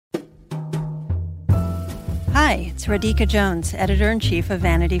Hi, it's Radhika Jones, Editor-in-Chief of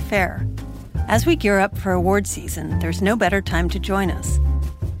Vanity Fair. As we gear up for award season, there's no better time to join us.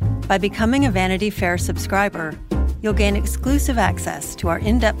 By becoming a Vanity Fair subscriber, you'll gain exclusive access to our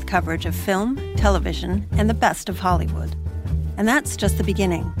in-depth coverage of film, television, and the best of Hollywood. And that's just the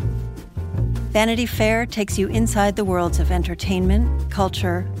beginning. Vanity Fair takes you inside the worlds of entertainment,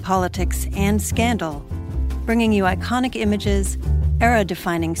 culture, politics, and scandal, bringing you iconic images,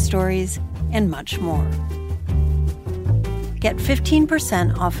 era-defining stories, and much more. Get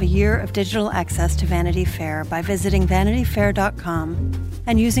 15% off a year of digital access to Vanity Fair by visiting vanityfair.com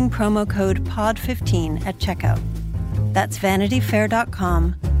and using promo code POD15 at checkout. That's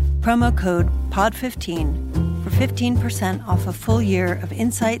vanityfair.com, promo code POD15 for 15% off a full year of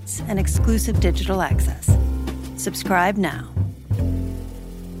insights and exclusive digital access. Subscribe now.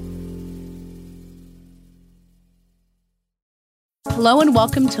 Hello and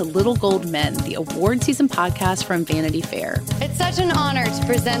welcome to Little Gold Men, the award season podcast from Vanity Fair. It's such an honor to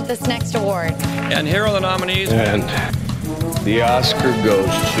present this next award. And here are the nominees. And the Oscar goes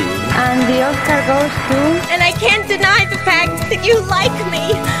to... And the Oscar goes to... And I can't deny the fact that you like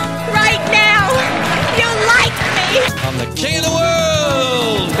me. Right now. You like me. I'm the king of the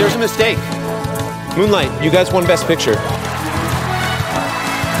world. There's a mistake. Moonlight, you guys won Best Picture.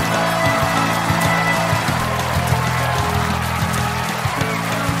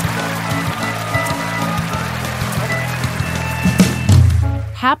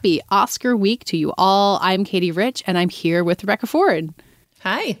 Happy Oscar week to you all. I'm Katie Rich, and I'm here with Rebecca Ford.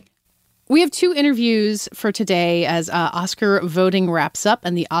 Hi. We have two interviews for today as Oscar voting wraps up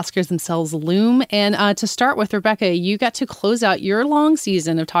and the Oscars themselves loom. And to start with, Rebecca, you got to close out your long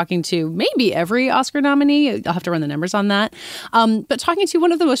season of talking to maybe every Oscar nominee. I'll have to run the numbers on that. But talking to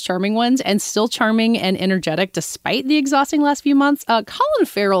one of the most charming ones, and still charming and energetic despite the exhausting last few months, Colin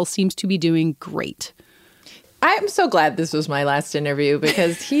Farrell seems to be doing great. I'm so glad this was my last interview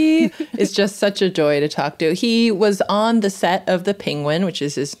because he is just such a joy to talk to. He was on the set of The Penguin, which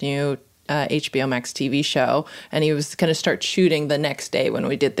is his new HBO Max TV show, and he was going to start shooting the next day when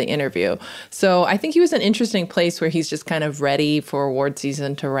we did the interview. So I think he was an interesting place where he's just kind of ready for award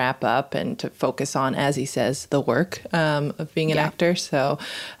season to wrap up and to focus on, as he says, the work of being an actor. So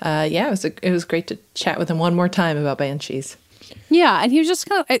it was great to chat with him one more time about Banshees. Yeah, and he was just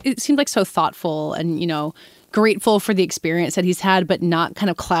kind of, it seemed like so thoughtful and, grateful for the experience that he's had, but not kind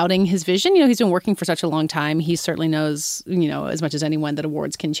of clouding his vision. He's been working for such a long time. He certainly knows, as much as anyone, that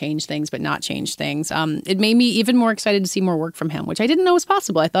awards can change things, but not change things. It made me even more excited to see more work from him, which I didn't know was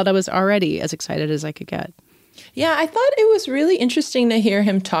possible. I thought I was already as excited as I could get. Yeah, I thought it was really interesting to hear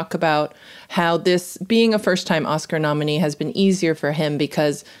him talk about how this, being a first-time Oscar nominee, has been easier for him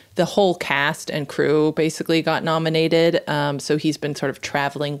because the whole cast and crew basically got nominated. So he's been sort of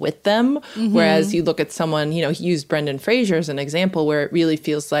traveling with them. Mm-hmm. Whereas you look at someone, he used Brendan Fraser as an example where it really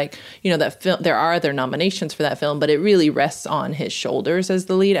feels like, that film, there are other nominations for that film, but it really rests on his shoulders as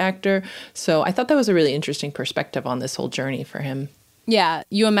the lead actor. So I thought that was a really interesting perspective on this whole journey for him. Yeah,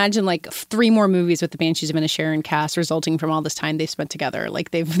 you imagine like 3 more movies with the Banshees of Inisherin cast resulting from all this time they've spent together.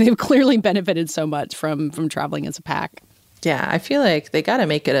 Like they've clearly benefited so much from traveling as a pack. Yeah, I feel like they got to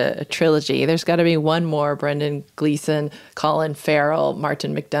make it a trilogy. There's got to be one more Brendan Gleeson, Colin Farrell,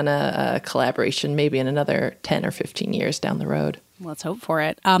 Martin McDonagh collaboration, maybe in another 10 or 15 years down the road. Let's hope for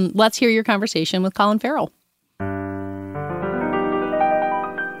it. Let's hear your conversation with Colin Farrell.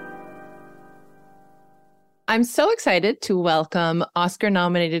 I'm so excited to welcome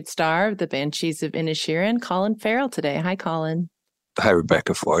Oscar-nominated star of The Banshees of Inisherin, Colin Farrell, today. Hi, Colin. Hi,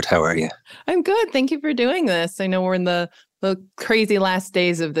 Rebecca Ford. How are you? I'm good. Thank you for doing this. I know we're in the crazy last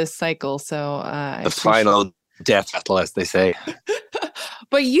days of this cycle, so the final death battle, as they say.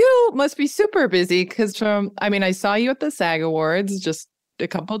 But you must be super busy because I saw you at the SAG Awards just a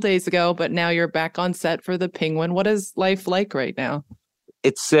couple of days ago, but now you're back on set for The Penguin. What is life like right now?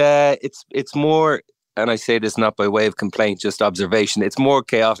 It's more. And I say this not by way of complaint, just observation. It's more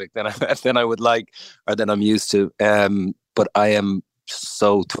chaotic than I would like or than I'm used to. But I am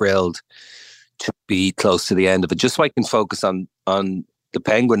so thrilled to be close to the end of it, just so I can focus on The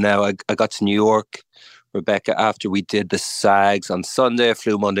Penguin now. I got to New York, Rebecca, after we did the SAGs on Sunday. I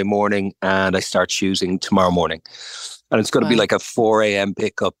flew Monday morning, and I start shooting tomorrow morning. And it's going to be like a 4 a.m.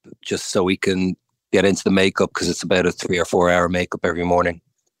 pickup, just so we can get into the makeup, because it's about a 3 or 4 hour makeup every morning.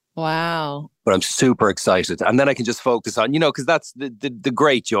 Wow. But I'm super excited. And then I can just focus on, because that's the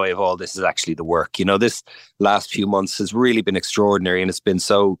great joy of all this is actually the work. This last few months has really been extraordinary, and it's been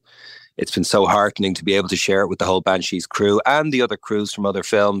so heartening to be able to share it with the whole Banshees crew and the other crews from other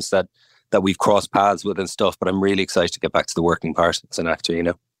films that we've crossed paths with and stuff. But I'm really excited to get back to the working part as an actor,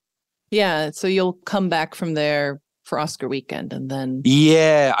 Yeah, so you'll come back from there for Oscar weekend and then...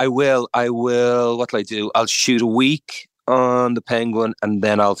 Yeah, I will. What'll I do? I'll shoot a week on the Penguin and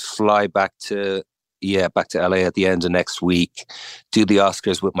then I'll fly back to LA at the end of next week, do the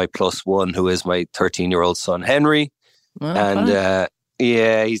Oscars with my +1, who is my 13-year-old son, Henry. Well, and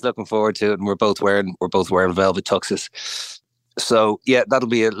he's looking forward to it. And we're both wearing velvet tuxes. So yeah, that'll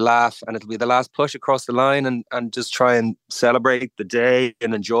be a laugh, and it'll be the last push across the line, and just try and celebrate the day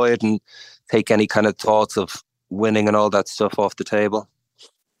and enjoy it, and take any kind of thoughts of winning and all that stuff off the table.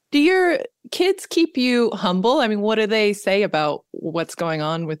 Do your kids keep you humble? I mean, what do they say about what's going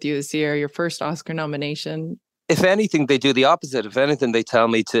on with you this year, your first Oscar nomination? If anything, they do the opposite. If anything, they tell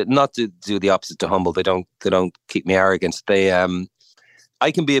me to not to do the opposite to humble. They don't keep me arrogant.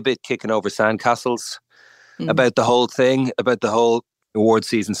 I can be a bit kicking over sandcastles about the whole thing, about the whole award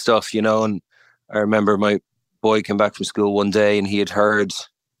season stuff, you know. And I remember my boy came back from school one day and he had heard,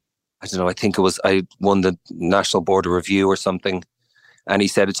 I don't know, I think it was I won the National Board of Review or something. And he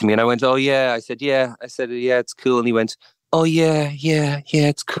said it to me and I went, oh yeah. I said, yeah, it's cool. And he went, oh yeah,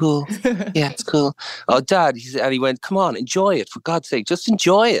 it's cool. Yeah, it's cool. Oh, Dad, and he went, come on, enjoy it. For God's sake, just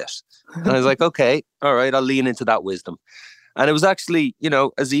enjoy it. And I was like, okay, all right, I'll lean into that wisdom. And it was actually, you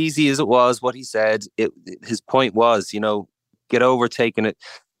know, as easy as it was what he said, his point was, you know, get over taking it.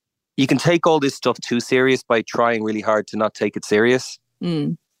 You can take all this stuff too serious by trying really hard to not take it serious.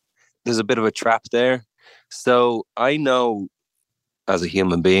 There's a bit of a trap there. So I know, as a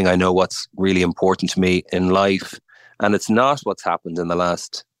human being, I know what's really important to me in life. And it's not what's happened in the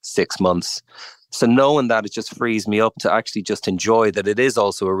last 6 months. So knowing that, it just frees me up to actually just enjoy that it is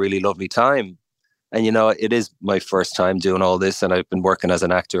also a really lovely time. And, you know, it is my first time doing all this. And I've been working as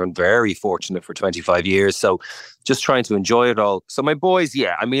an actor and very fortunate for 25 years. So just trying to enjoy it all. So my boys,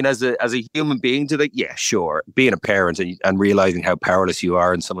 yeah, I mean, as a human being, do they? Yeah, sure. Being a parent and realizing how powerless you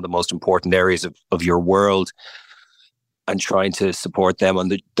are in some of the most important areas of your world and trying to support them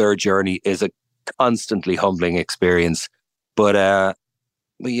on their journey is a constantly humbling experience. But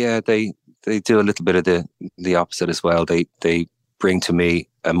yeah, they do a little bit of the opposite as well. They bring to me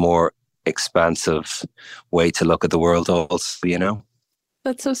a more expansive way to look at the world also, you know.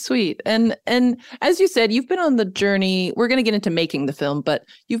 That's so sweet. And as you said, you've been on the journey. We're going to get into making the film, but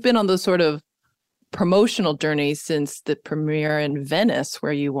you've been on those sort of promotional journeys since the premiere in Venice,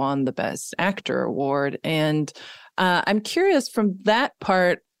 where you won the Best Actor award. And I'm curious from that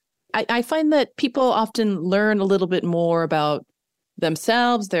part, I find that people often learn a little bit more about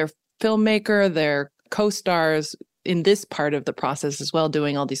themselves, their filmmaker, their co-stars in this part of the process as well,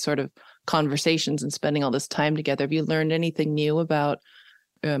 doing all these sort of conversations and spending all this time together. Have you learned anything new about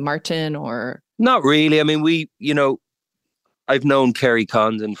Martin or? Not really. I mean, I've known Kerry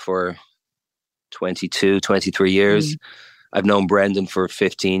Condon for 22, 23 years. I've known Brendan for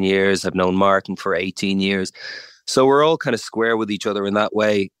 15 years. I've known Martin for 18 years. So we're all kind of square with each other in that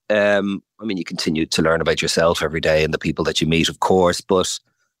way. I mean, you continue to learn about yourself every day and the people that you meet, of course. But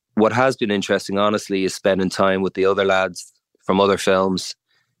what has been interesting, honestly, is spending time with the other lads from other films.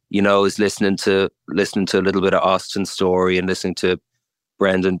 You know, is listening to a little bit of Austin's story and listening to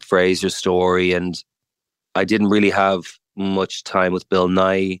Brendan Fraser's story. And I didn't really have much time with Bill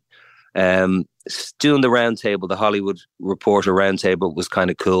Nighy. Doing the roundtable, the Hollywood Reporter roundtable was kind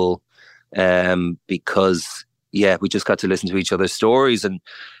of cool because, yeah, we just got to listen to each other's stories and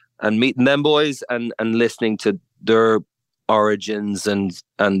meeting them boys and listening to their origins and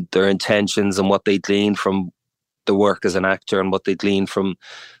their intentions and what they gleaned from the work as an actor and what they gleaned from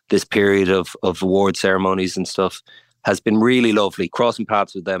this period of award ceremonies and stuff has been really lovely. Crossing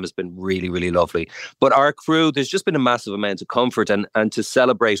paths with them has been really, really lovely. But our crew, there's just been a massive amount of comfort and to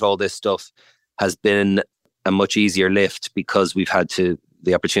celebrate all this stuff has been a much easier lift because we've had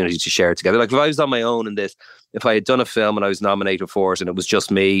the opportunity to share it together. Like if I was on my own in this, if I had done a film and I was nominated for it and it was just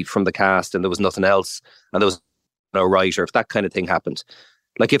me from the cast and there was nothing else and there was no writer, if that kind of thing happened,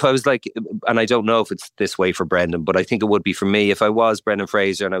 like if I was like, and I don't know if it's this way for Brendan, but I think it would be for me if I was Brendan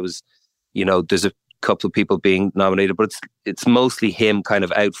Fraser and I was, you know, there's a couple of people being nominated, but it's mostly him kind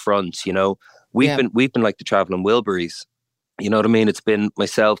of out front, you know. We've been like the Traveling Wilburys. You know what I mean? It's been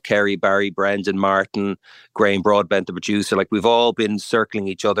myself, Kerry, Barry, Brendan, Martin, Graham Broadbent, the producer. Like we've all been circling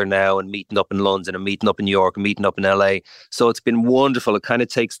each other now and meeting up in London and meeting up in New York and meeting up in LA. So it's been wonderful. It kind of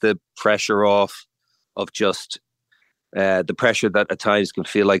takes the pressure off of just the pressure that at times can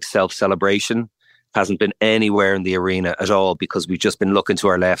feel like self-celebration hasn't been anywhere in the arena at all because we've just been looking to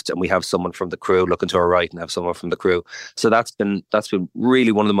our left and we have someone from the crew, looking to our right and have someone from the crew. So that's been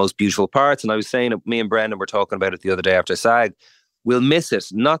really one of the most beautiful parts. And I was saying, me and Brendan were talking about it the other day after SAG. We'll miss it,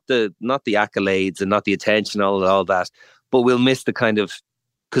 not the accolades and not the attention, all that, but we'll miss the kind of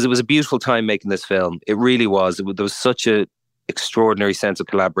because it was a beautiful time making this film. It really was. There was such a extraordinary sense of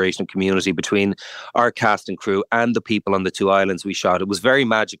collaboration and community between our cast and crew and the people on the 2 islands we shot. It was very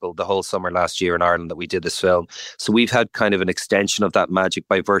magical the whole summer last year in Ireland that we did this film. So we've had kind of an extension of that magic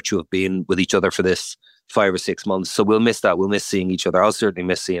by virtue of being with each other for this 5 or 6 months. So we'll miss that. We'll miss seeing each other. I'll certainly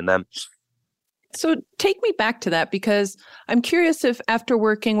miss seeing them. So take me back to that, because I'm curious if after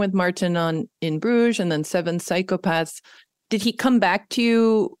working with Martin on In Bruges and then Seven Psychopaths, did he come back to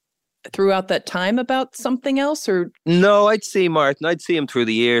you throughout that time about something else? Or no, I'd see Martin. I'd see him through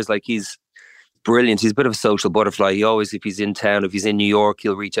the years. Like, he's brilliant. He's a bit of a social butterfly. He always, if he's in town, if he's in New York,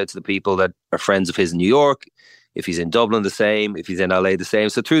 he'll reach out to the people that are friends of his in New York. If he's in Dublin, the same. If he's in LA, the same.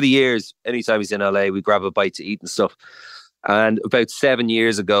 So through the years, anytime he's in LA, we grab a bite to eat and stuff. And about 7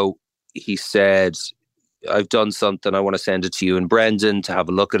 years ago, he said, I've done something. I want to send it to you and Brendan to have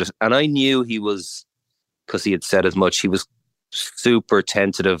a look at it. And I knew he was, because he had said as much, he was super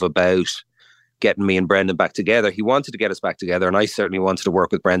tentative about getting me and Brendan back together. He wanted to get us back together, and I certainly wanted to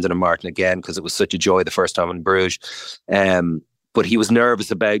work with Brendan and Martin again because it was such a joy the first time in Bruges. But he was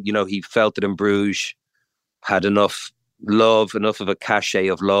nervous about, he felt that In Bruges had enough love, enough of a cachet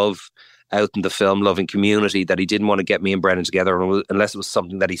of love out in the film-loving community that he didn't want to get me and Brendan together unless it was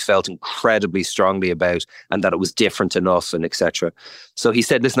something that he felt incredibly strongly about and that it was different enough and etc. So he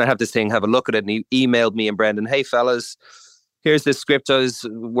said, listen, I have this thing, have a look at it. And he emailed me and Brendan, hey fellas, here's this script I was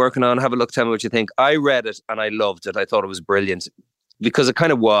working on. Have a look, tell me what you think. I read it and I loved it. I thought it was brilliant because it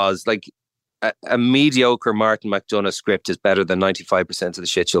kind of was like a mediocre Martin McDonagh script is better than 95% of the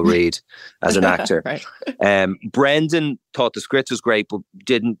shit you'll read as an actor. Right. Brendan thought the script was great, but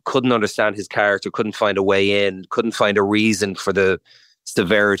couldn't understand his character, couldn't find a way in, couldn't find a reason for the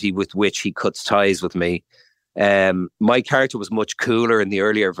severity with which he cuts ties with me. My character was much cooler in the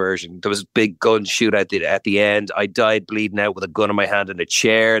earlier version. There was a big gun shoot at the end. I died bleeding out with a gun in my hand in a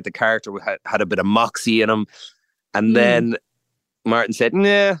chair. The character had a bit of moxie in him. And then Martin said,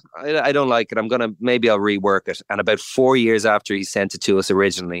 nah, I don't like it. Maybe I'll rework it. And about 4 years after he sent it to us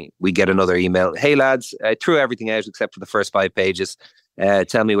originally, we get another email. Hey lads, I threw everything out except for the first 5 pages.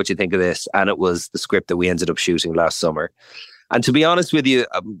 Tell me what you think of this. And it was the script that we ended up shooting last summer. And to be honest with you,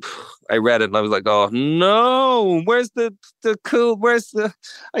 I read it and I was like, oh no, where's the cool,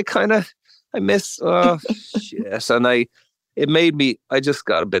 I miss, shit. And it made me, I just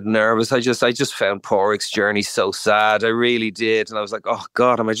got a bit nervous. I just found Pádraig's journey so sad. I really did. And I was like, oh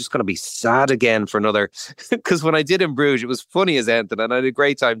God, am I just going to be sad again for another? Because when I did In Bruges, it was funny as anything and I had a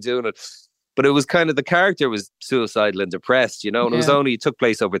great time doing it. But it was kind of, the character was suicidal and depressed, and it took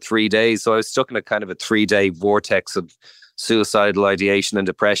place over 3 days. So I was stuck in a kind of a 3-day vortex of suicidal ideation and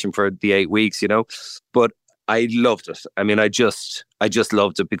depression for the 8 weeks, But I loved it. I mean, I just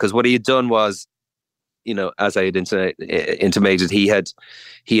loved it because what he had done was, as I had intimated, he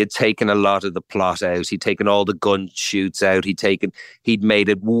had taken a lot of the plot out. He'd taken all the gun shoots out. He'd made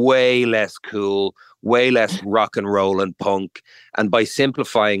it way less cool, way less rock and roll and punk. And by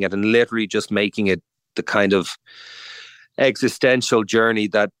simplifying it and literally just making it the kind of existential journey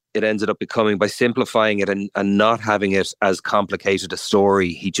that it ended up becoming, by simplifying it and not having it as complicated a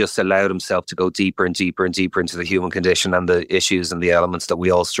story, he just allowed himself to go deeper and deeper and deeper into the human condition and the issues and the elements that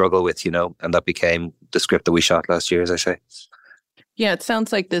we all struggle with, and that became the script that we shot last year, as I say. Yeah, it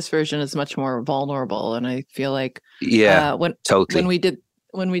sounds like this version is much more vulnerable, and I feel like totally.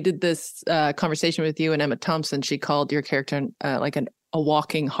 When we did this conversation with you and Emma Thompson, she called your character like a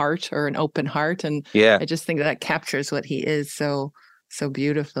walking heart or an open heart, and I just think that captures what he is so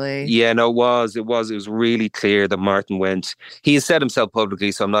beautifully. Yeah, no, it was really clear that Martin he has said himself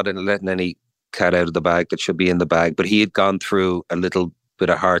publicly, so I'm not letting any cat out of the bag that should be in the bag, but he had gone through a little bit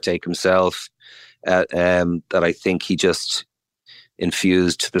of heartache himself that I think he just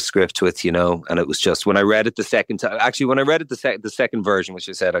infused the script with, and it was just, when I read it the second time, actually when I read it the second version, which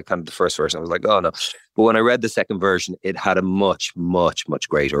I said I kind of the first version, I was like, oh no, but when I read the second version, it had a much, much, much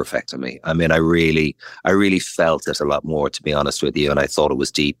greater effect on me. I mean, I really felt it a lot more, to be honest with you, and I thought it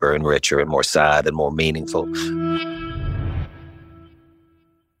was deeper and richer and more sad and more meaningful.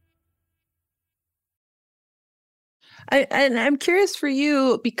 I'm curious for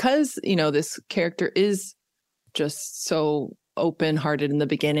you, because this character is just so open-hearted in the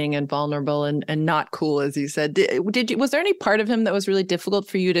beginning and vulnerable and not cool, as you said. Was there any part of him that was really difficult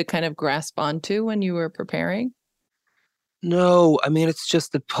for you to kind of grasp onto when you were preparing? No, I mean, it's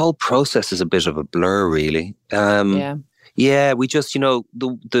just the whole process is a bit of a blur, really. Yeah, we just,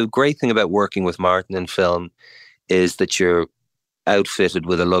 the great thing about working with Martin in film is that you're outfitted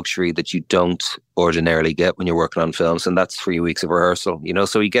with a luxury that you don't ordinarily get when you're working on films, and that's 3 weeks of rehearsal, you know.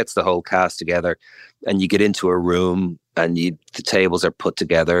 So he gets the whole cast together, and you get into a room, and the tables are put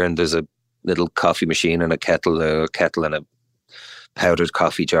together, and there's a little coffee machine and a kettle and a powdered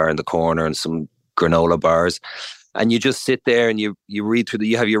coffee jar in the corner, and some granola bars. And you just sit there and you read through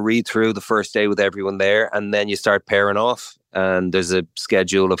you have your read through the first day with everyone there, and then you start pairing off. And there's a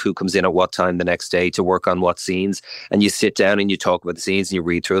schedule of who comes in at what time the next day to work on what scenes. And you sit down and you talk about the scenes, and you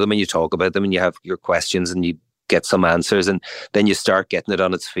read through them and you talk about them, and you have your questions and you get some answers, and then you start getting it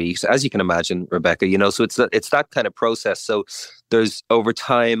on its feet, as you can imagine, Rebecca, you know. So it's that kind of process. So there's over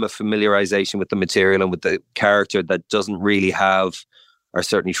time a familiarization with the material and with the character that doesn't really have, or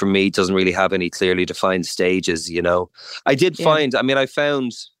certainly for me, doesn't really have any clearly defined stages, you know. I did find, I mean, I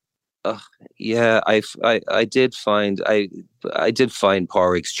found, I did find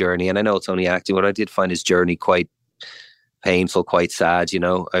Pádraig's journey, and I know it's only acting, but I did find his journey quite painful, quite sad, you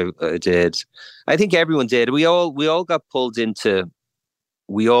know. I did. I think everyone did. We all got pulled into,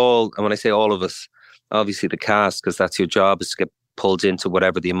 and when I say all of us, obviously the cast, because that's your job, is to get pulled into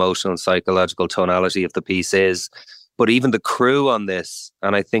whatever the emotional and psychological tonality of the piece is. But even the crew on this,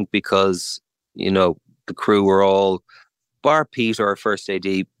 and I think because, you know, the crew were all, bar Peter, our first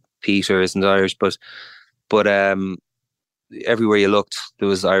AD, Peter isn't Irish, but everywhere you looked, there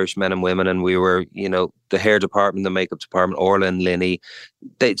was Irish men and women, and we were, you know, the hair department, the makeup department, Orla and Linny,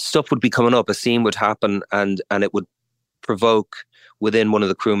 stuff would be coming up, a scene would happen, and it would provoke within one of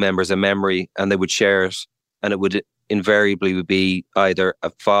the crew members a memory, and they would share it, and it would invariably would be either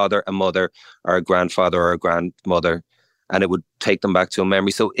a father, a mother, or a grandfather or a grandmother, and it would take them back to a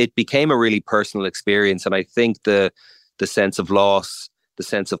memory. So it became a really personal experience, and I think the sense of loss, the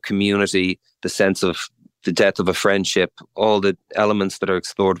sense of community, the sense of the death of a friendship, all the elements that are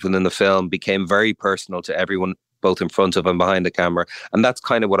explored within the film became very personal to everyone, both in front of and behind the camera. And that's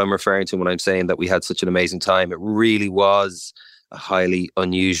kind of what I'm referring to when I'm saying that we had such an amazing time. It really was a highly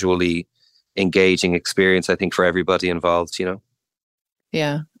unusually engaging experience, I think, for everybody involved, you know?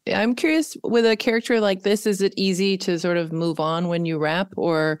 Yeah. I'm curious, with a character like this, is it easy to sort of move on when you wrap,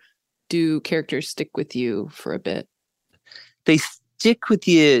 or do characters stick with you for a bit? They stick with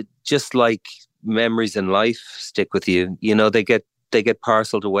you just like memories in life stick with you. You know, they get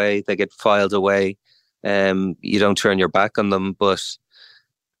parceled away, they get filed away. You don't turn your back on them. But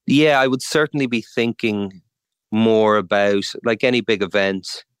yeah, I would certainly be thinking more about, like any big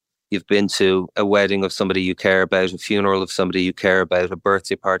event you've been to, a wedding of somebody you care about, a funeral of somebody you care about, a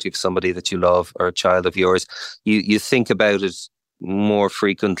birthday party of somebody that you love, or a child of yours. You think about it more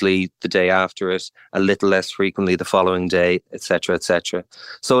frequently the day after it, a little less frequently the following day, etc., etc.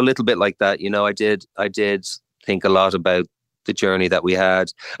 So a little bit like that, you know. I did think a lot about the journey that we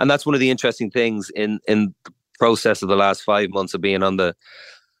had, and that's one of the interesting things in the process of the last 5 months of being on the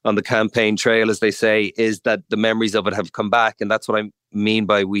campaign trail, as they say, is that the memories of it have come back. And that's what I mean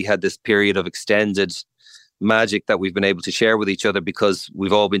by we had this period of extended magic that we've been able to share with each other, because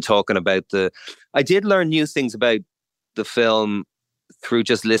we've all been talking about I did learn new things about the film through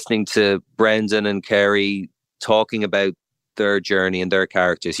just listening to Brendan and Kerry talking about their journey and their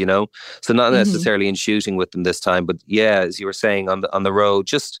characters, you know. So not necessarily in shooting with them this time, but yeah, as you were saying, on the road,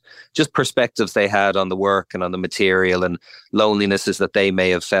 just perspectives they had on the work and on the material, and lonelinesses that they may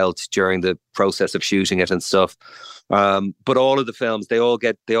have felt during the process of shooting it and stuff. But all of the films, they all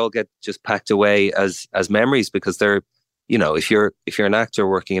get just packed away as memories, because they're, you know, if you're an actor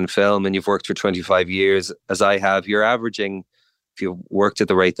working in film and you've worked for 25 years, as I have, you're averaging, if you've worked at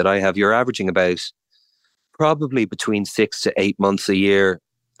the rate that I have, you're averaging about probably between 6 to 8 months a year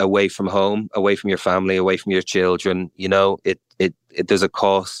away from home, away from your family, away from your children. You know, it there's a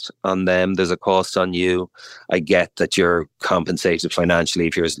cost on them, there's a cost on you. I get that you're compensated financially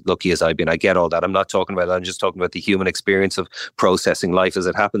if you're as lucky as I've been. I get all that. I'm not talking about that. I'm just talking about the human experience of processing life as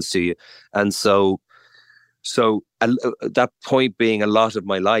it happens to you. And so that point being, a lot of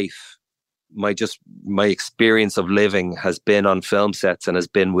my life, my experience of living has been on film sets, and has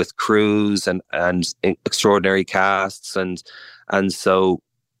been with crews and extraordinary casts, and so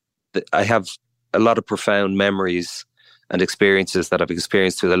I have a lot of profound memories and experiences that I've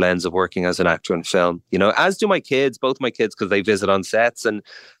experienced through the lens of working as an actor in film. You know, as do my kids, both my kids, because they visit on sets and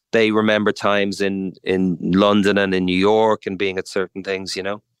they remember times in London and in New York and being at certain things. You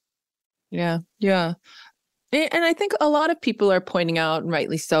know. Yeah. And I think a lot of people are pointing out, and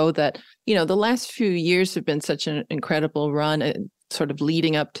rightly so, that, you know, the last few years have been such an incredible run. sort of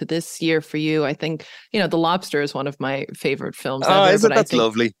leading up to this year for you. I think, The Lobster is one of my favorite films Oh, ever. isn't that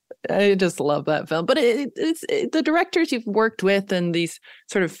lovely? I just love that film. But it's the directors you've worked with and these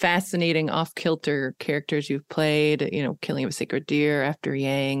sort of fascinating off-kilter characters you've played, Killing of a Sacred Deer, After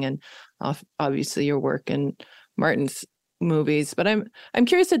Yang, and obviously your work in Martin's movies. But I'm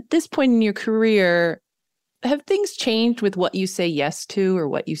curious, at this point in your career, have things changed with what you say yes to or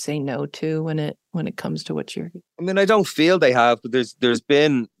what you say no to when it comes to what you're? I mean, I don't feel they have, but there's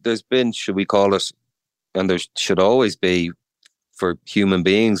been, should we call it, and there should always be, for human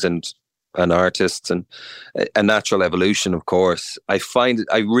beings and artists, and a natural evolution, of course. I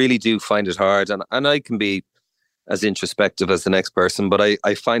really do find it hard, and I can be as introspective as the next person, but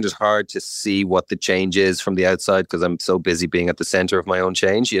I find it hard to see what the change is from the outside because I'm so busy being at the center of my own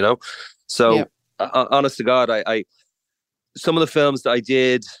change, So, yeah. Honest to God, I some of the films that I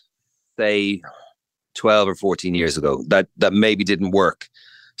did, say, 12 or 14 years ago, that maybe didn't work.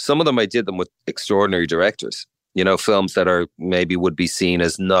 Some of them I did them with extraordinary directors. Films that are maybe would be seen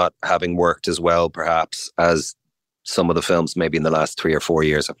as not having worked as well, perhaps, as some of the films maybe in the last 3 or 4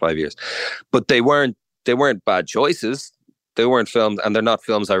 years or 5 years. But they weren't bad choices. They weren't films, and they're not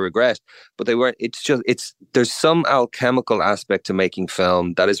films I regret, but they weren't. There's some alchemical aspect to making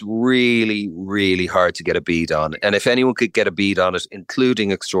film that is really, really hard to get a beat on. And if anyone could get a beat on it,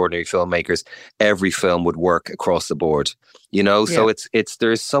 including extraordinary filmmakers, every film would work across the board. So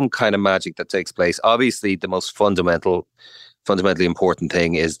there's some kind of magic that takes place. Obviously, the most fundamentally important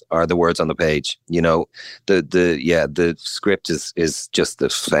thing are the words on the page. The script is just the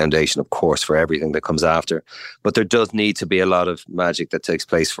foundation, of course, for everything that comes after. But there does need to be a lot of magic that takes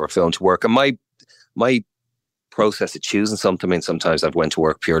place for a film to work. And my process of choosing something, I mean, sometimes I've went to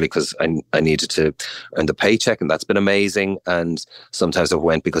work purely because I needed to earn the paycheck, and that's been amazing. And sometimes I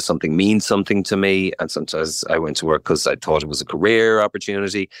went because something means something to me, and sometimes I went to work because I thought it was a career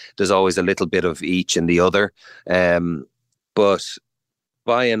opportunity. There's always a little bit of each and the other. But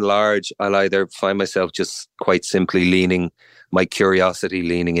by and large, I'll either find myself just quite simply leaning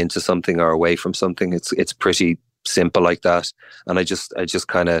into something or away from something. It's pretty simple like that. And I just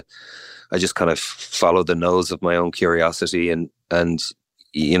kind of follow the nose of my own curiosity. And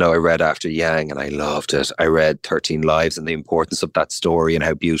I read After Yang and I loved it. I read 13 Lives and the importance of that story and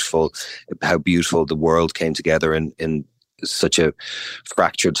how beautiful the world came together in such a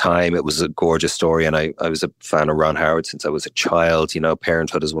fractured time. It was a gorgeous story, and I was a fan of Ron Howard since I was a child.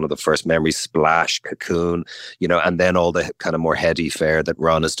 Parenthood is one of the first memories. Splash, Cocoon, and then all the kind of more heady fare that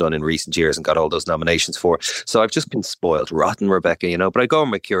Ron has done in recent years and got all those nominations for. So I've just been spoiled rotten, Rebecca, but I go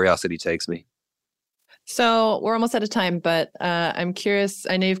where my curiosity takes me. So we're almost out of time, but I'm curious.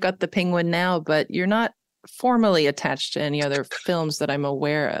 I know you've got The Penguin now, but you're not formally attached to any other films that I'm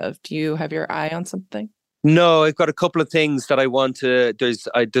aware of. Do you have your eye on something? No, I've got a couple of things that I want to. There's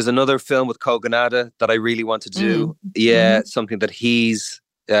another film with Kogonada that I really want to do. Something that he's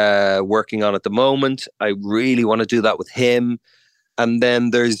working on at the moment. I really want to do that with him. And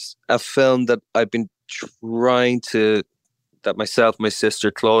then there's a film that I've been that myself, my sister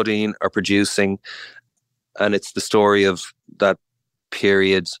Claudine are producing, and it's the story of that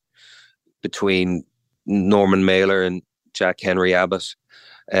period between Norman Mailer and Jack Henry Abbott.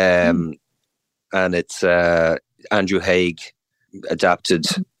 And it's Andrew Haigh adapted,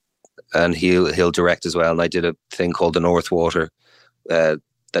 and he'll direct as well. And I did a thing called The North Water that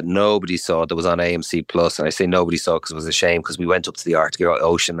nobody saw, that was on AMC Plus. And I say nobody saw because it was a shame, because we went up to the Arctic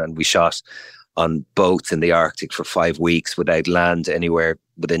Ocean and we shot on boats in the Arctic for 5 weeks without land anywhere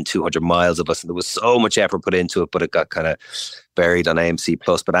within 200 miles of us. And there was so much effort put into it, but it got kind of buried on AMC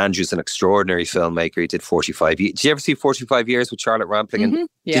Plus. But Andrew's an extraordinary filmmaker. He did 45 years. Did you ever see 45 Years with Charlotte Rampling? Mm-hmm.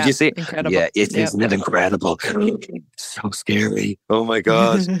 Yeah, did you see it? Incredible. Yeah, isn't it incredible? So scary. Oh my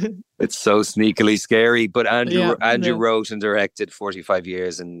God. It's so sneakily scary. But Andrew wrote and directed 45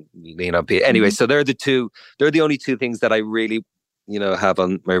 Years and Leon P. Anyway, so they're the only two things that I really have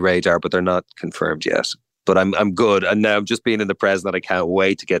on my radar, but they're not confirmed yet. But I'm good, and now I'm just being in the present. I can't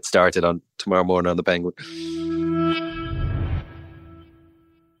wait to get started on tomorrow morning on The Penguin.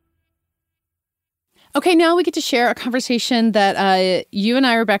 Okay, now we get to share a conversation that you and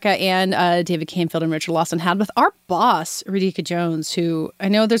I, Rebecca, and David Canfield and Richard Lawson had with our boss, Radhika Jones, who I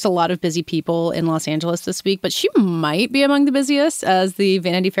know there's a lot of busy people in Los Angeles this week, but she might be among the busiest as the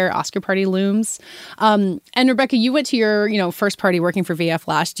Vanity Fair Oscar party looms. And Rebecca, you went to your first party working for VF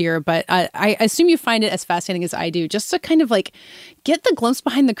last year, but I assume you find it as fascinating as I do, just to kind of get the glimpse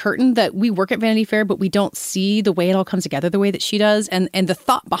behind the curtain that we work at Vanity Fair, but we don't see the way it all comes together the way that she does, and the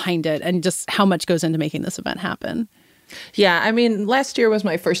thought behind it, and just how much goes into making this event happen. Yeah, I mean, last year was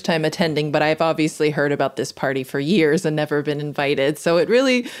my first time attending, but I've obviously heard about this party for years and never been invited. So it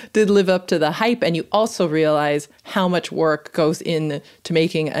really did live up to the hype. And you also realize how much work goes in to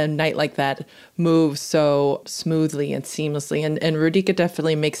making a night like that move so smoothly and seamlessly. And Rudika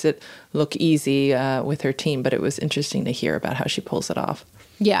definitely makes it look easy with her team, but it was interesting to hear about how she pulls it off.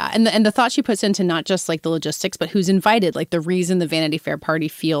 Yeah, and the thought she puts into not just like the logistics, but who's invited. Like the reason the Vanity Fair party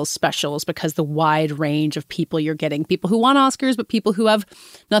feels special is because the wide range of people you're getting. People who want Oscars, but people who have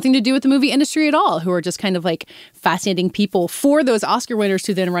nothing to do with the movie industry at all, who are just kind of like fascinating people for those Oscar winners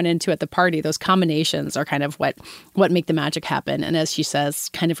to then run into at the party. Those combinations are kind of what make the magic happen. And as she says,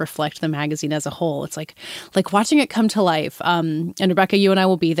 kind of reflect the magazine as a whole. It's like watching it come to life. And Rebecca, you and I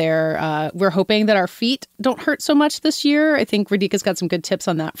will be there. We're hoping that our feet don't hurt so much this year. I think Rudika's got some good tips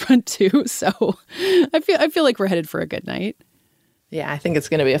on that front too. So I feel like we're headed for a good night. Yeah, I think it's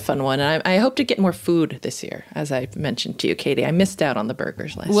going to be a fun one. And I hope to get more food this year, as I mentioned to you, Katie. I missed out on the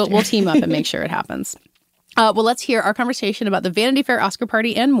burgers last year. We'll team up and make sure it happens. Well, let's hear our conversation about the Vanity Fair Oscar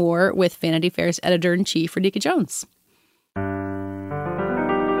party and more with Vanity Fair's editor-in-chief, Rudika Jones.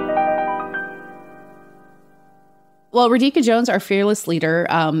 Well, Rudika Jones, our fearless leader,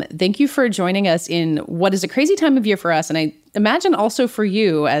 thank you for joining us in what is a crazy time of year for us. And I imagine also for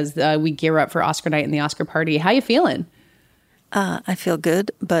you as we gear up for Oscar night and the Oscar party. How you feeling? I feel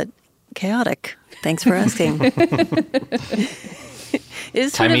good, but chaotic. Thanks for asking.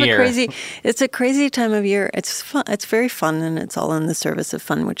 It's kind of it's a crazy time of year. It's fun. It's very fun, and it's all in the service of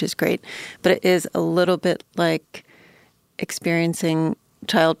fun, which is great. But it is a little bit like experiencing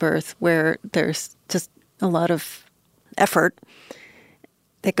childbirth, where there's just a lot of effort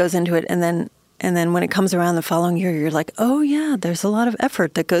that goes into it, and then when it comes around the following year, you're like, oh yeah, there's a lot of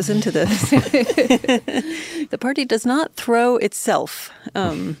effort that goes into this. The party does not throw itself,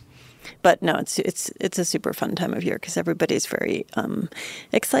 but no, it's a super fun time of year because everybody's very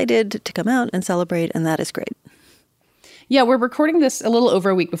excited to come out and celebrate, and that is great. Yeah, we're recording this a little over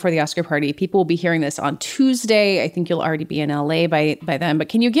a week before the Oscar party. People will be hearing this on Tuesday. I think you'll already be in LA by then. But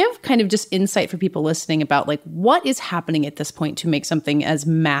can you give kind of just insight for people listening about like what is happening at this point to make something as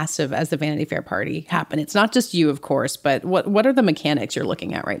massive as the Vanity Fair party happen? It's not just you, of course, but what are the mechanics you're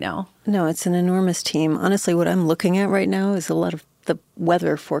looking at right now? No, it's an enormous team. Honestly, what I'm looking at right now is a lot of the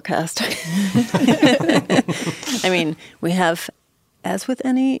weather forecast. I mean, we have, as with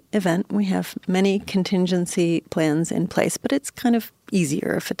any event, we have many contingency plans in place, but it's kind of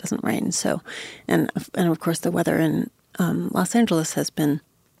easier if it doesn't rain. So, and of course, the weather in Los Angeles has been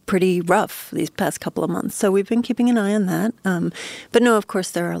pretty rough these past couple of months. So we've been keeping an eye on that. But no, of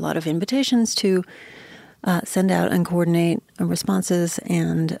course, there are a lot of invitations to send out and coordinate responses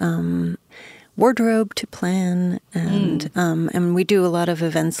and wardrobe to plan, and we do a lot of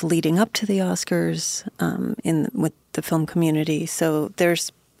events leading up to the Oscars with the film community. So there's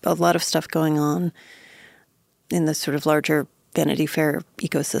a lot of stuff going on in the sort of larger Vanity Fair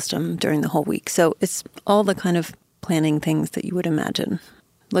ecosystem during the whole week. So it's all the kind of planning things that you would imagine,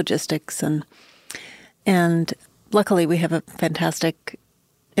 logistics, and luckily we have a fantastic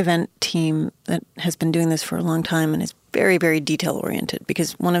event team that has been doing this for a long time and is very, very detail-oriented,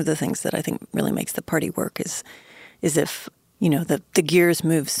 because one of the things that I think really makes the party work is if, you know, the gears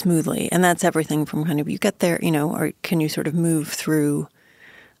move smoothly. And that's everything from kind of you get there, you know, or can you sort of move through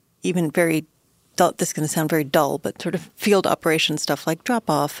even very dull, this is going to sound very dull, but sort of field operation stuff like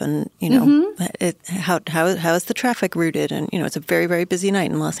drop-off and, you know, how is the traffic routed? And, you know, it's a very, very busy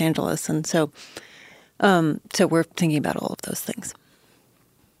night in Los Angeles. And so we're thinking about all of those things.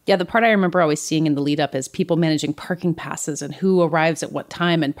 Yeah, the part I remember always seeing in the lead up is people managing parking passes and who arrives at what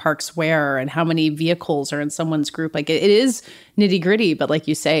time and parks where and how many vehicles are in someone's group. Like it is nitty gritty, but like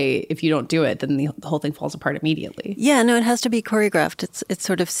you say, if you don't do it, then the whole thing falls apart immediately. Yeah, no, it has to be choreographed. It's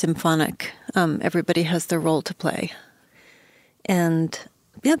sort of symphonic. Everybody has their role to play. And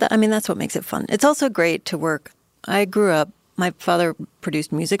yeah, that's what makes it fun. It's also great to work. I grew up, my father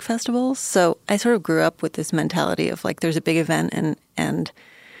produced music festivals, so I sort of grew up with this mentality of like there's a big event and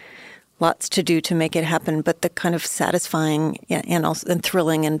lots to do to make it happen, but the kind of satisfying and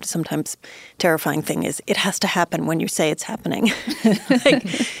thrilling and sometimes terrifying thing is it has to happen when you say it's happening.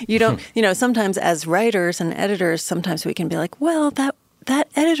 Like you don't, you know, sometimes as writers and editors, sometimes we can be like, well, that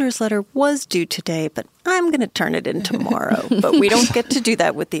editor's letter was due today, but I'm going to turn it in tomorrow. But we don't get to do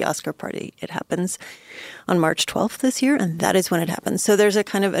that with the Oscar party. It happens on March 12th this year, and that is when it happens. So there's a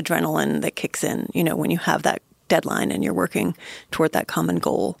kind of adrenaline that kicks in, you know, when you have that deadline and you're working toward that common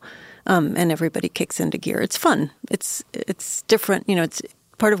goal. And everybody kicks into gear. It's fun. It's different. You know, it's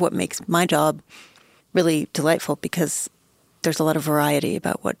part of what makes my job really delightful because there's a lot of variety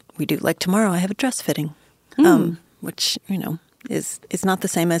about what we do. Like tomorrow I have a dress fitting. which, is not the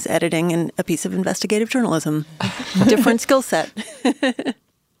same as editing in a piece of investigative journalism. Different skill set.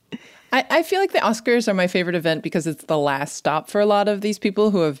 I feel like the Oscars are my favorite event because it's the last stop for a lot of these people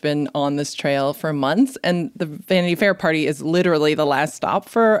who have been on this trail for months. And the Vanity Fair party is literally the last stop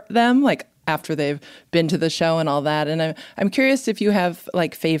for them, like after they've been to the show and all that. And I'm curious if you have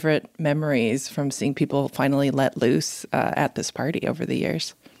like favorite memories from seeing people finally let loose at this party over the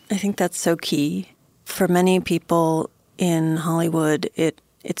years. I think that's so key. For many people in Hollywood,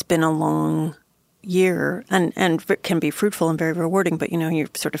 it's been a long year and can be fruitful and very rewarding, but you're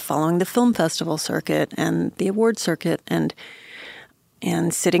sort of following the film festival circuit and the award circuit and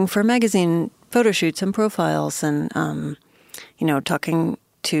sitting for magazine photo shoots and profiles and talking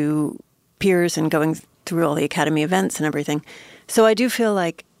to peers and going through all the Academy events and everything. So I do feel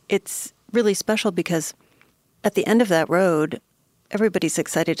like it's really special because at the end of that road, everybody's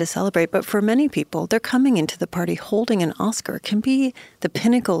excited to celebrate, but for many people, they're coming into the party holding an Oscar. It can be the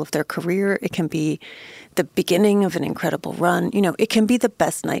pinnacle of their career. It can be the beginning of an incredible run. It can be the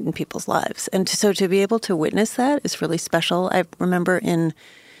best night in people's lives. And so to be able to witness that is really special. I remember in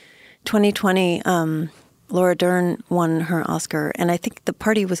 2020, Laura Dern won her Oscar, and I think the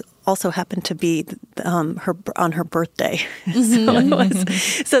party also happened to be on her birthday.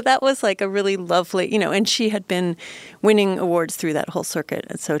 So that was like a really lovely, and she had been winning awards through that whole circuit.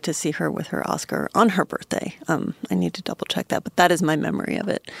 And so to see her with her Oscar on her birthday, I need to double check that, but that is my memory of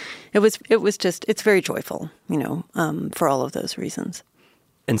it. It was just, it's very joyful, for all of those reasons.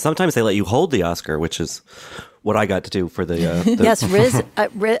 And sometimes they let you hold the Oscar, which is what I got to do for the Yes, Riz.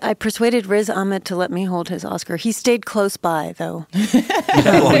 I persuaded Riz Ahmed to let me hold his Oscar. He stayed close by, though.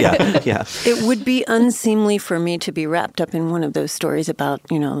 Yeah. It would be unseemly for me to be wrapped up in one of those stories about,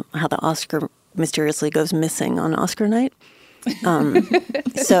 how the Oscar mysteriously goes missing on Oscar night.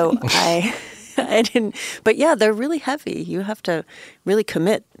 So I didn't. But yeah, they're really heavy. You have to really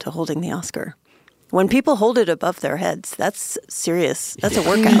commit to holding the Oscar. When people hold it above their heads, that's serious. That's a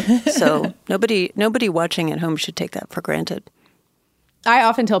workout. So nobody watching at home should take that for granted. I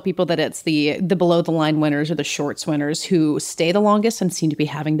often tell people that it's the below the line winners or the shorts winners who stay the longest and seem to be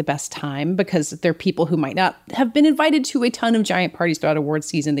having the best time because they're people who might not have been invited to a ton of giant parties throughout award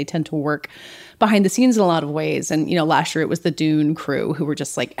season. They tend to work behind the scenes in a lot of ways. And, last year it was the Dune crew who were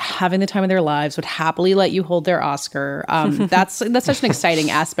just like having the time of their lives, would happily let you hold their Oscar. That's such an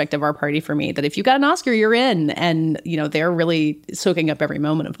exciting aspect of our party for me, that if you got an Oscar, you're in. And, they're really soaking up every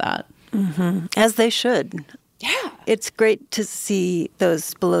moment of that. Mm-hmm. As they should. Yeah. It's great to see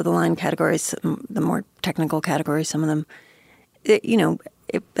those below the line categories, the more technical categories, some of them. At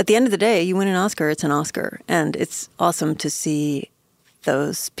the end of the day, you win an Oscar, it's an Oscar. And it's awesome to see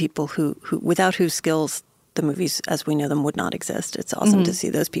those people who without whose skills the movies as we know them would not exist. It's awesome to see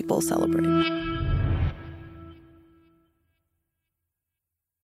those people celebrate.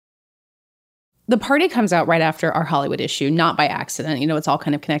 The party comes out right after our Hollywood issue, not by accident. It's all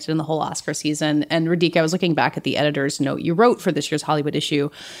kind of connected in the whole Oscar season. And Radhika, I was looking back at the editor's note you wrote for this year's Hollywood issue,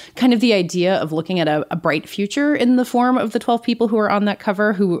 kind of the idea of looking at a bright future in the form of the 12 people who are on that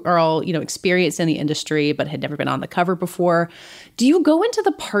cover, who are all, experienced in the industry, but had never been on the cover before. Do you go into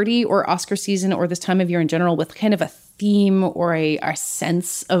the party or Oscar season or this time of year in general with kind of a theme or a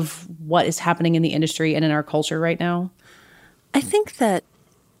sense of what is happening in the industry and in our culture right now? I think that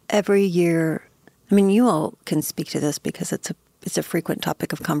every year, you all can speak to this because it's a frequent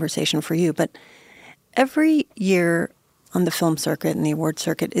topic of conversation for you, but every year on the film circuit and the award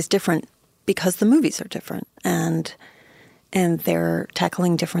circuit is different because the movies are different and they're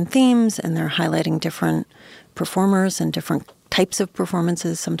tackling different themes and they're highlighting different performers and different types of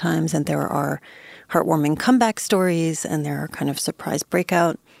performances sometimes, and there are heartwarming comeback stories and there are kind of surprise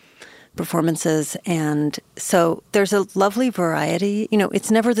breakout performances, and so there's a lovely variety. It's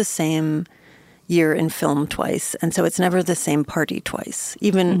never the same year in film twice, and so it's never the same party twice,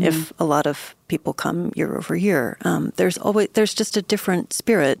 even if a lot of people come year over year. There's just a different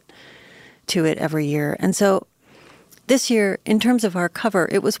spirit to it every year. And so this year, in terms of our cover,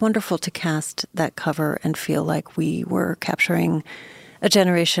 it was wonderful to cast that cover and feel like we were capturing a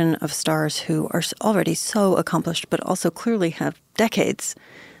generation of stars who are already so accomplished, but also clearly have decades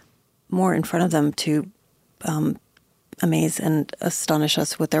more in front of them to amaze and astonish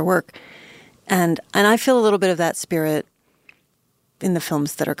us with their work. And I feel a little bit of that spirit in the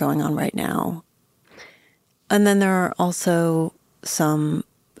films that are going on right now. And then there are also some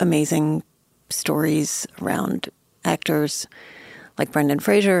amazing stories around actors like Brendan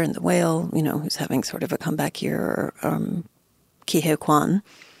Fraser in The Whale, who's having sort of a comeback year, or Ke Huy Quan.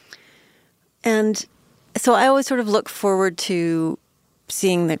 And so I always sort of look forward to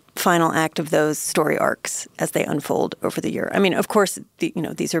seeing the final act of those story arcs as they unfold over the year. I mean, of course,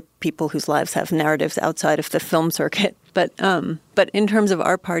 these are people whose lives have narratives outside of the film circuit. But in terms of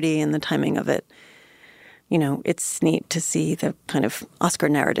our party and the timing of it, it's neat to see the kind of Oscar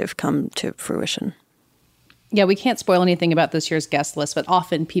narrative come to fruition. Yeah, we can't spoil anything about this year's guest list, but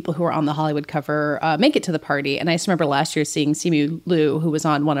often people who are on the Hollywood cover make it to the party. And I just remember last year seeing Simu Liu, who was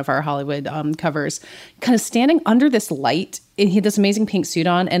on one of our Hollywood covers, kind of standing under this light. And he had this amazing pink suit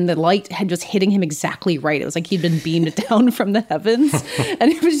on, and the light had just hitting him exactly right. It was like he'd been beamed down from the heavens. And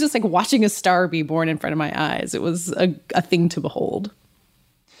it was just like watching a star be born in front of my eyes. It was a thing to behold.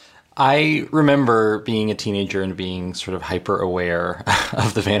 I remember being a teenager and being sort of hyper aware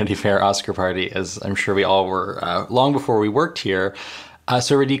of the Vanity Fair Oscar party, as I'm sure we all were long before we worked here.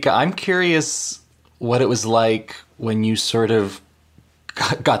 So Radhika, I'm curious what it was like when you sort of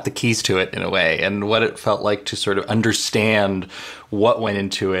got the keys to it in a way, and what it felt like to sort of understand what went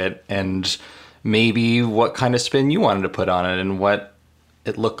into it, and maybe what kind of spin you wanted to put on it, and what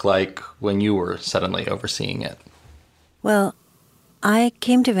it looked like when you were suddenly overseeing it. Well, I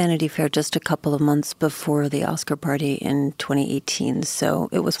came to Vanity Fair just a couple of months before the Oscar party in 2018, so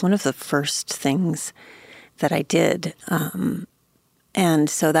it was one of the first things that I did. And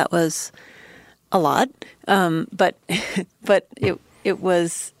so that was a lot, but it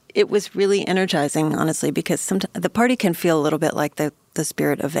was really energizing, honestly, because sometimes the party can feel a little bit like the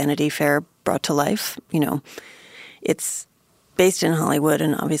spirit of Vanity Fair brought to life. It's based in Hollywood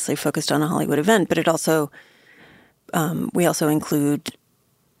and obviously focused on a Hollywood event, but it also we also include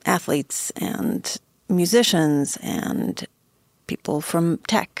athletes and musicians and people from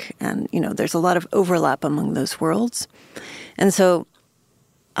tech. And, there's a lot of overlap among those worlds. And so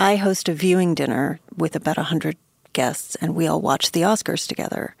I host a viewing dinner with about 100 guests, and we all watch the Oscars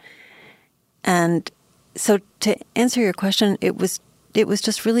together. And so to answer your question, it was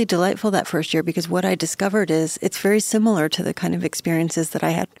just really delightful that first year, because what I discovered is it's very similar to the kind of experiences that I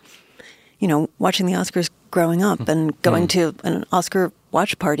had watching the Oscars growing up and going to an Oscar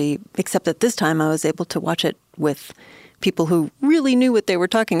watch party, except that this time I was able to watch it with people who really knew what they were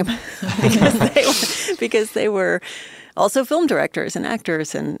talking about because they were also film directors and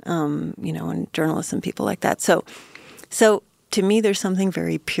actors and, and journalists and people like that. So to me, there's something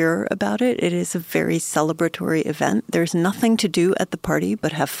very pure about it. It is a very celebratory event. There's nothing to do at the party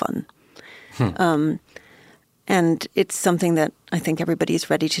but have fun. And it's something that I think everybody's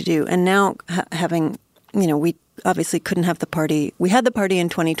ready to do. And now having, we obviously couldn't have the party. We had the party in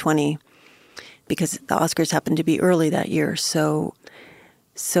 2020 because the Oscars happened to be early that year. So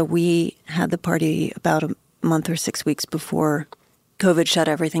we had the party about a month or 6 weeks before COVID shut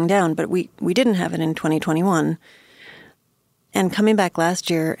everything down. But we didn't have it in 2021. And coming back last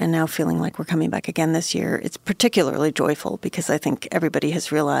year and now feeling like we're coming back again this year, it's particularly joyful because I think everybody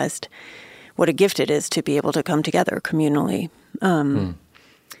has realized what a gift it is to be able to come together communally, and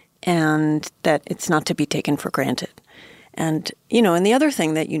that it's not to be taken for granted. And and the other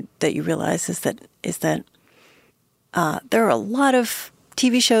thing that you realize is that there are a lot of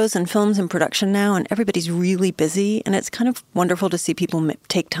TV shows and films in production now, and everybody's really busy. And it's kind of wonderful to see people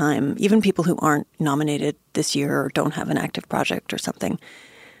take time, even people who aren't nominated this year or don't have an active project or something.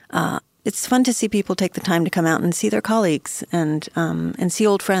 It's fun to see people take the time to come out and see their colleagues and see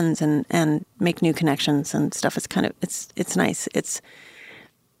old friends and make new connections and stuff. It's kind of it's nice. It's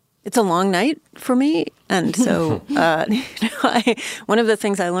a long night for me, and so one of the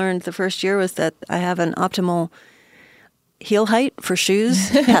things I learned the first year was that I have an optimal heel height for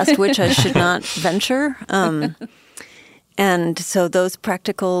shoes past which I should not venture, and so those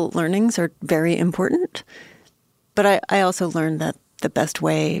practical learnings are very important. But I also learned that the best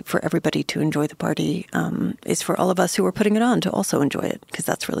way for everybody to enjoy the party is for all of us who are putting it on to also enjoy it, because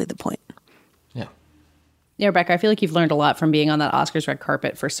that's really the point. Yeah, Rebecca, I feel like you've learned a lot from being on that Oscars red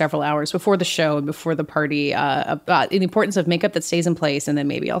carpet for several hours before the show and before the party about the importance of makeup that stays in place, and then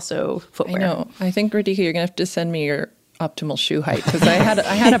maybe also footwear. I know. I think, Radhika, you're going to have to send me your optimal shoe height, because I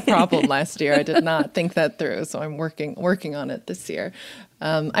had a problem last year. I did not think that through, so I'm working on it this year.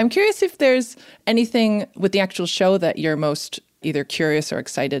 I'm curious if there's anything with the actual show that you're most either curious or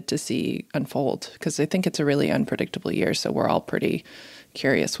excited to see unfold, because I think it's a really unpredictable year, so we're all pretty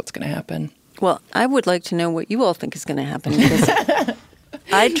curious what's going to happen. Well, I would like to know what you all think is going to happen, because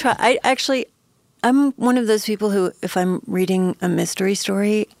I'm one of those people who, if I'm reading a mystery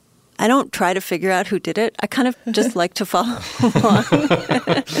story, I don't try to figure out who did it. I kind of just like to follow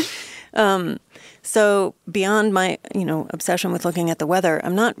along. So beyond my, obsession with looking at the weather,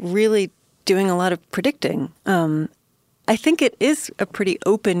 I'm not really doing a lot of predicting. I think it is a pretty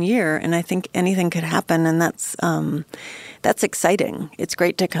open year, and I think anything could happen, and that's exciting. It's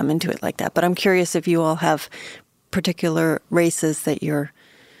great to come into it like that. But I'm curious if you all have particular races that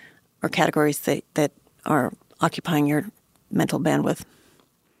or categories that are occupying your mental bandwidth.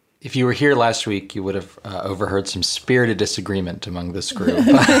 If you were here last week, you would have overheard some spirited disagreement among this group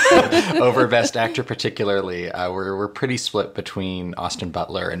over Best Actor particularly. We're pretty split between Austin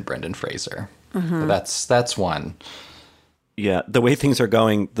Butler and Brendan Fraser. Mm-hmm. So that's one. Yeah, the way things are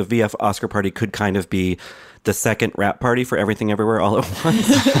going, the VF Oscar party could kind of be the second wrap party for Everything Everywhere All at Once.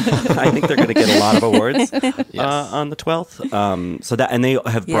 I think they're going to get a lot of awards on the 12th. So that, and they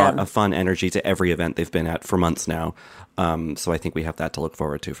have brought a fun energy to every event they've been at for months now. So I think we have that to look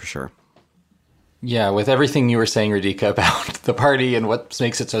forward to for sure. Yeah, with everything you were saying, Radhika, about the party and what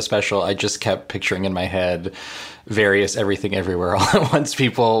makes it so special, I just kept picturing in my head various Everything Everywhere All at Once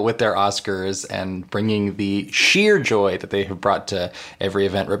people with their Oscars and bringing the sheer joy that they have brought to every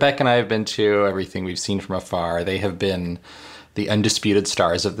event Rebecca and I have been to, everything we've seen from afar. They have been the undisputed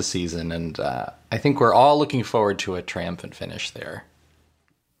stars of the season, and I think we're all looking forward to a triumphant finish there.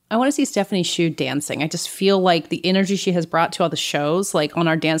 I want to see Stephanie Hsu dancing. I just feel like the energy she has brought to all the shows, like on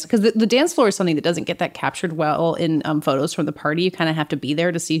our dance, because the dance floor is something that doesn't get that captured well in photos from the party. You kind of have to be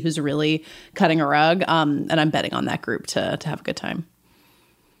there to see who's really cutting a rug. And I'm betting on that group to have a good time.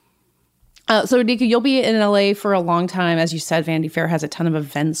 So, Radhika, you'll be in LA for a long time. As you said, Vanity Fair has a ton of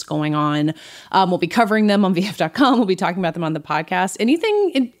events going on. We'll be covering them on VF.com. We'll be talking about them on the podcast.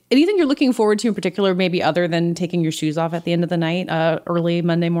 Anything you're looking forward to in particular, maybe other than taking your shoes off at the end of the night, early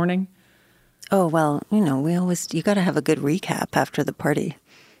Monday morning? Oh, well, you got to have a good recap after the party.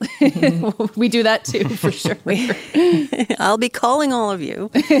 We do that too, for sure. I'll be calling all of you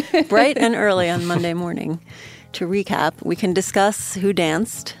bright and early on Monday morning to recap. We can discuss who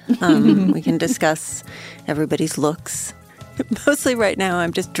danced. We can discuss everybody's looks. Mostly right now,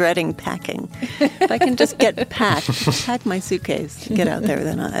 I'm just dreading packing. If I can just pack my suitcase, get out there,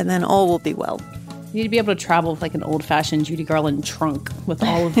 and then all will be well. You need to be able to travel with like an old-fashioned Judy Garland trunk with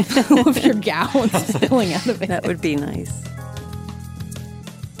all of your gowns spilling out of it. That would be nice.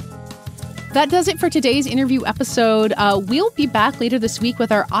 That does it for today's interview episode. We'll be back later this week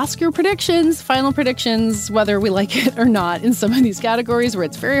with our Oscar predictions, final predictions, whether we like it or not in some of these categories where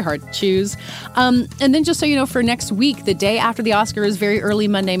it's very hard to choose. And then just so you know, for next week, the day after the Oscars, very early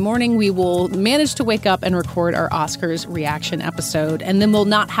Monday morning, we will manage to wake up and record our Oscars reaction episode. And then we'll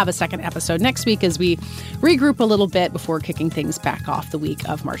not have a second episode next week as we regroup a little bit before kicking things back off the week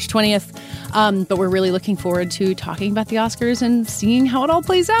of March 20th. But we're really looking forward to talking about the Oscars and seeing how it all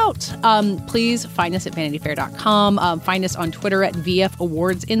plays out. Please find us at VanityFair.com. Find us on Twitter at VF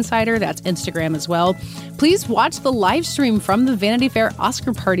Awards Insider. That's Instagram as well. Please watch the live stream from the Vanity Fair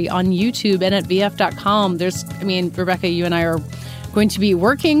Oscar party on YouTube and at VF.com. Rebecca, you and I are going to be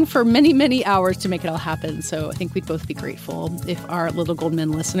working for many, many hours to make it all happen. So I think we'd both be grateful if our Little Gold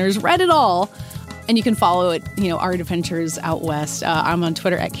Men listeners read it all. And you can follow it, our adventures out west. I'm on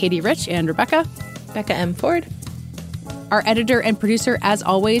Twitter at Katie Rich, and Rebecca M. Ford. Our editor and producer, as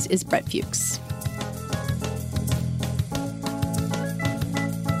always, is Brett Fuchs.